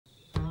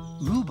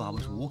Rhubarb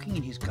was walking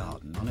in his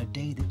garden on a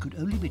day that could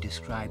only be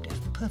described as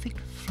perfect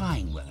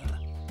flying weather,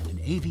 an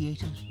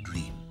aviator's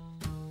dream.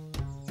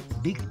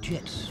 Big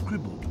jets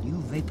scribbled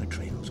new vapour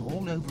trails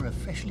all over a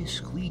freshly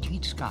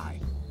squeegeed sky.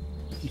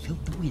 He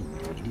felt the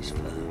wind in his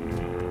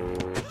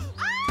fur.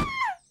 Ah!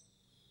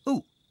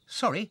 Oh,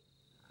 sorry.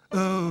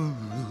 Oh,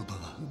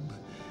 Rhubarb,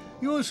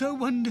 you're so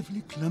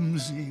wonderfully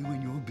clumsy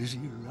when you're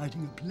busy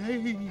writing a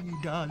play,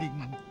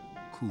 darling,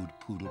 cooed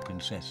Poodle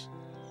Princess.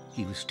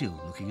 He was still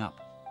looking up.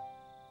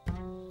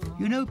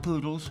 You know,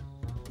 Poodles,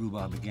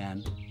 Rhubarb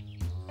began.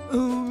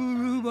 Oh,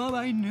 Rhubarb,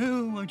 I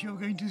know what you're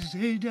going to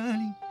say,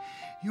 darling.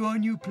 Your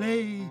new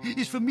play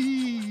is for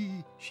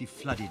me, she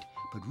flooded,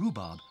 but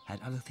Rhubarb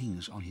had other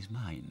things on his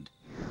mind.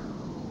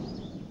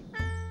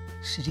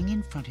 Sitting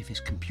in front of his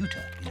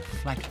computer in a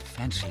flight of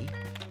fancy,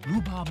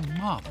 Rhubarb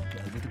marvelled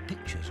over the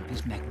pictures of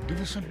his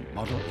magnificent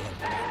model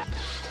aeroplane.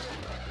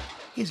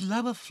 His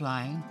love of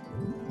flying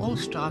all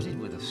started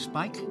with a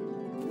spike,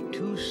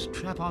 2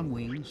 strap-on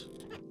wings,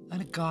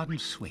 and a garden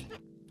swing.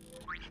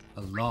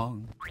 A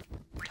long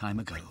time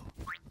ago.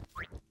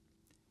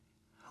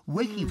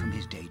 Waking from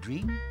his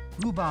daydream,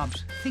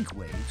 Rhubarb's think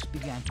waves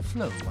began to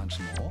flow once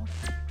more.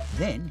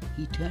 Then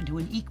he turned to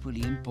an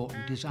equally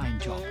important design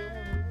job,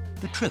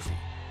 the trophy,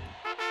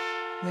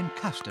 when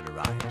Custard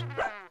arrived.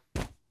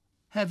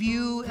 Have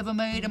you ever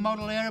made a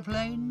model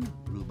aeroplane?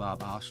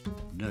 Rhubarb asked,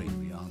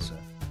 knowing the answer.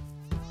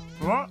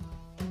 What?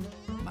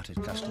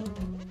 Muttered Custard.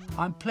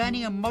 I'm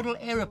planning a model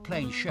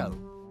aeroplane show.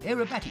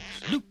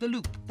 Aerobatics,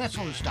 loop-the-loop, that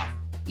sort of stuff.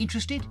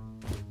 Interested?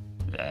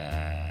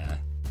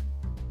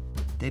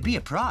 There'd be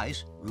a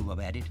prize, Rhubarb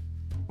added.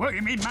 What,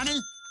 you mean money?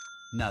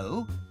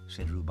 No,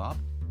 said Rhubarb.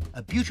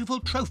 A beautiful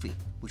trophy,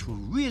 which will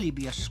really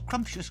be a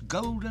scrumptious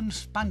golden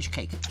sponge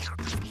cake.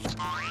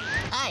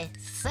 I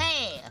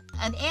say,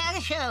 an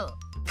air show.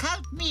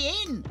 Count me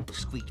in,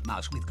 squeaked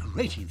Mouse with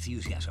great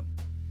enthusiasm.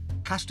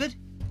 Custard,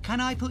 can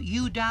I put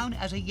you down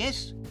as a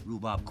yes?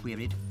 Rhubarb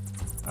queried.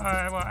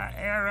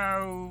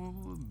 Aero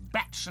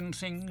bats and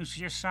things,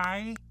 you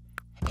say?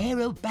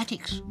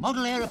 Aerobatics,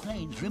 model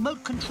aeroplanes,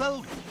 remote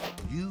controlled.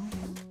 You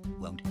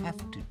won't have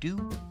to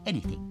do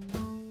anything,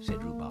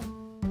 said Rhubarb.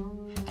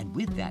 And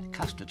with that,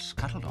 Custard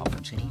scuttled off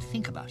and said he'd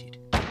think about it.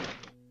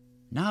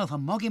 Now for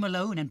Moggy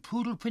Malone and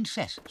Poodle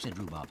Princess, said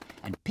Rhubarb,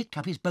 and picked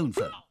up his bone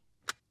phone.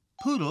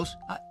 Poodles,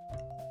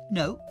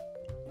 no,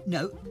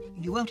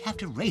 you won't have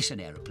to race an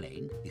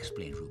aeroplane,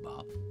 explained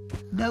Rhubarb.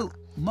 No,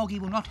 Moggy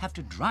will not have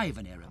to drive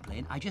an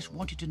aeroplane. I just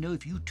wanted to know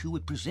if you two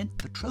would present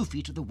the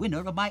trophy to the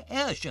winner of my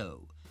air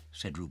show,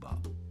 said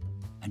Rhubarb.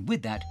 And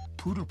with that,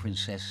 Poodle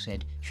Princess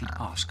said she'd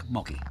ask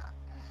Moggy.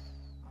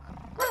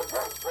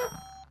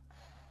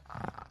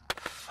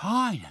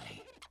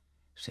 Finally,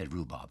 said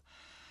Rhubarb,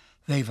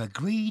 they've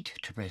agreed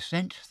to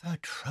present the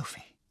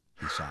trophy,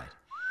 he sighed.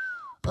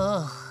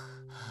 Oh,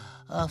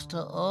 after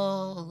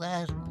all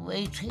that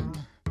waiting,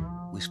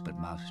 whispered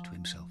Mouse to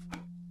himself.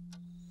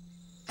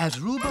 As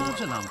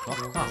Rhubarb's alarm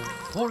clock barked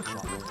 4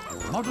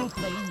 o'clock, model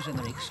planes and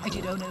their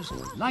excited owners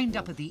lined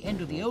up at the end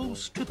of the old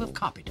strip of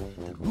carpet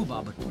that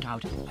Rhubarb had put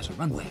out as a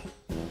runway.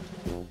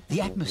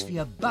 The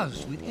atmosphere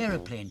buzzed with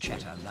aeroplane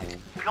chatter like,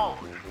 George,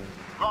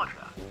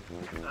 Roger,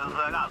 they're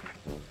out.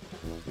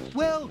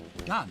 Well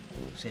done,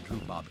 said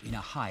Rhubarb in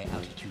a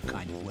high-altitude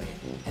kind of way,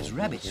 as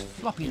Rabbit's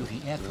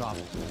floppy-looking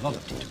aircraft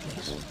walloped into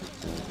place.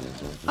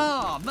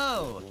 Ah,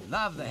 Mo,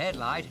 love the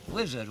headlight.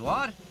 Wizard,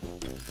 what?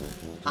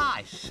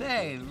 I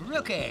say,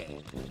 rookie.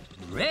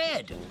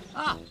 Red.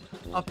 Ah,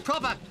 a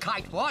proper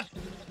kite, what?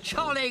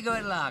 Jolly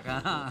good luck.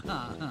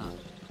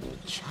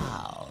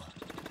 Ciao.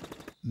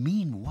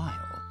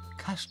 Meanwhile,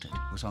 Custard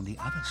was on the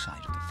other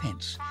side of the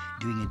fence,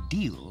 doing a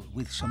deal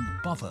with some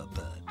bother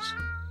birds.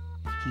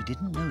 He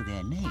didn't know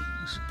their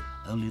names,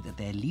 only that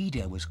their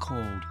leader was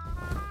called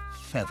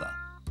Feather.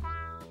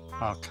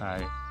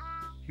 OK,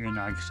 you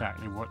know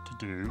exactly what to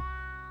do,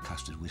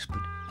 Custard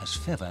whispered, as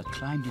Feather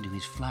climbed into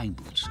his flying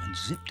boots and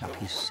zipped up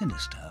his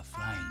sinister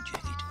flying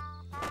jacket.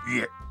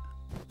 Yeah,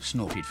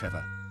 snorted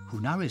Feather, who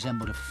now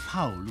resembled a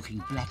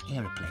foul-looking black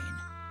aeroplane.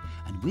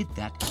 And with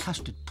that,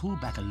 Custard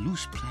pulled back a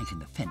loose plank in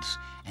the fence,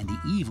 and the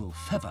evil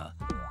Feather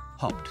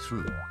hopped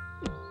through.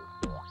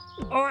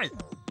 Oi,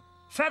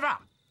 Feather!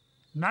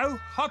 No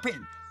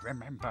hopping!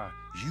 Remember,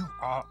 you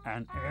are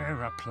an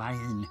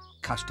aeroplane,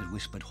 Custard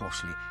whispered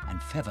hoarsely,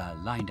 and Feather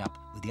lined up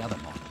with the other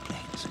model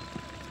planes.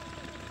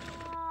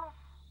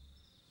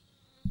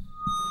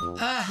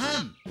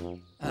 Ahem,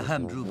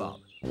 hummed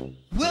Rhubarb.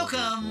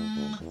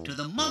 welcome to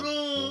the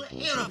Model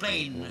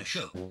Aeroplane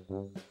Show.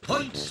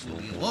 Points will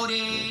be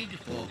awarded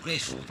for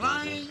graceful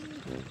flying,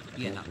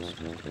 he announced,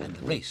 and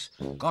the race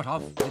got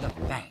off with a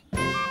bang.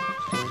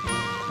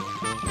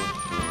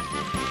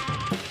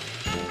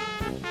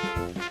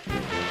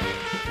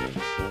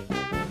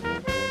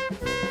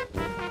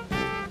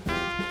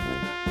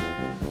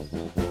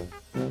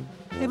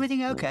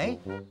 Everything okay?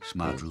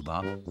 Smiled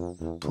Rhubarb.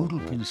 Poodle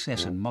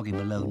Princess and Moggy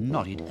Malone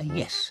nodded a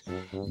yes.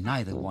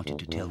 Neither wanted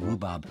to tell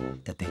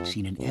Rhubarb that they'd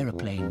seen an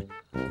aeroplane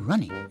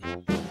running.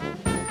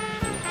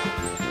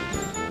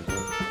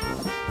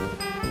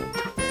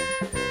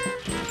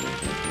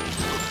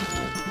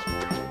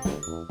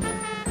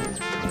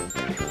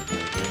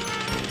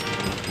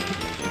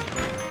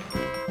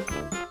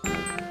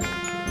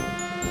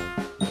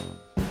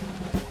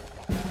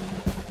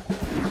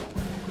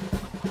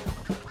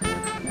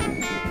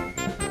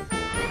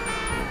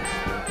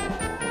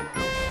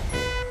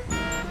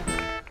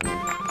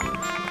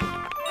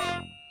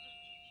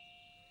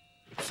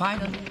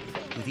 Finally,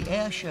 with the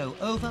air show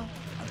over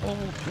and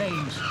all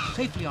planes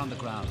safely on the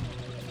ground,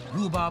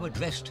 Rhubarb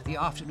addressed the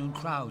afternoon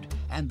crowd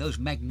and those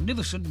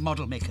magnificent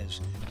model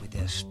makers with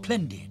their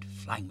splendid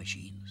flying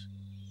machines.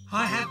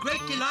 I have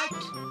great delight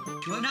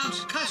to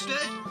announce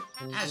Custard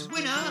as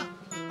winner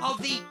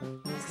of the...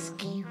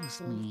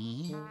 Excuse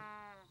me.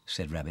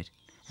 said Rabbit.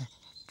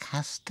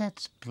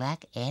 Custard's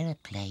black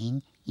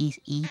aeroplane is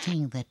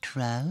eating the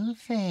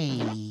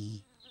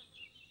trophy.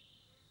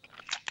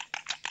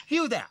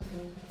 You there!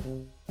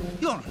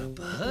 You're not a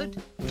bird.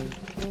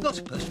 You're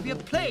supposed to be a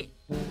plane.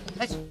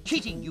 That's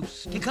cheating, you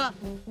sticker!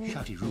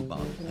 Shouted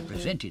Rhubarb and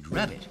presented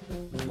Rabbit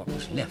with what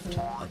was left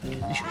of the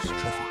delicious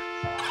trophy.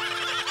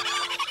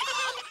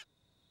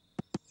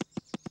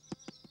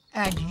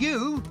 And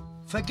you,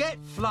 forget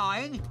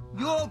flying,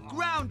 you're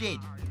grounded,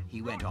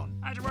 he went on.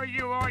 That's what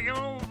you are, you're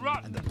all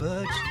rotten. And the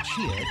birds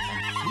cheered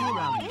and flew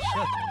around in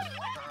circles,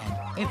 and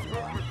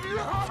everyone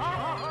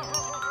laughed.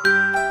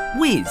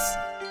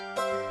 Wizz,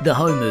 the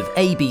home of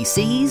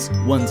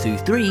ABCs, 1, 2,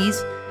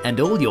 3s, and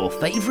all your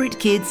favourite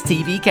kids'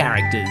 TV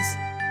characters.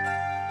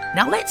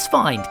 Now let's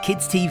find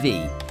kids'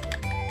 TV.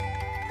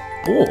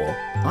 Or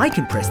I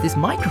can press this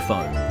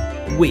microphone.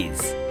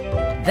 Wizz.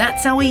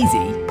 That's how easy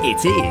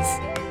it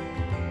is.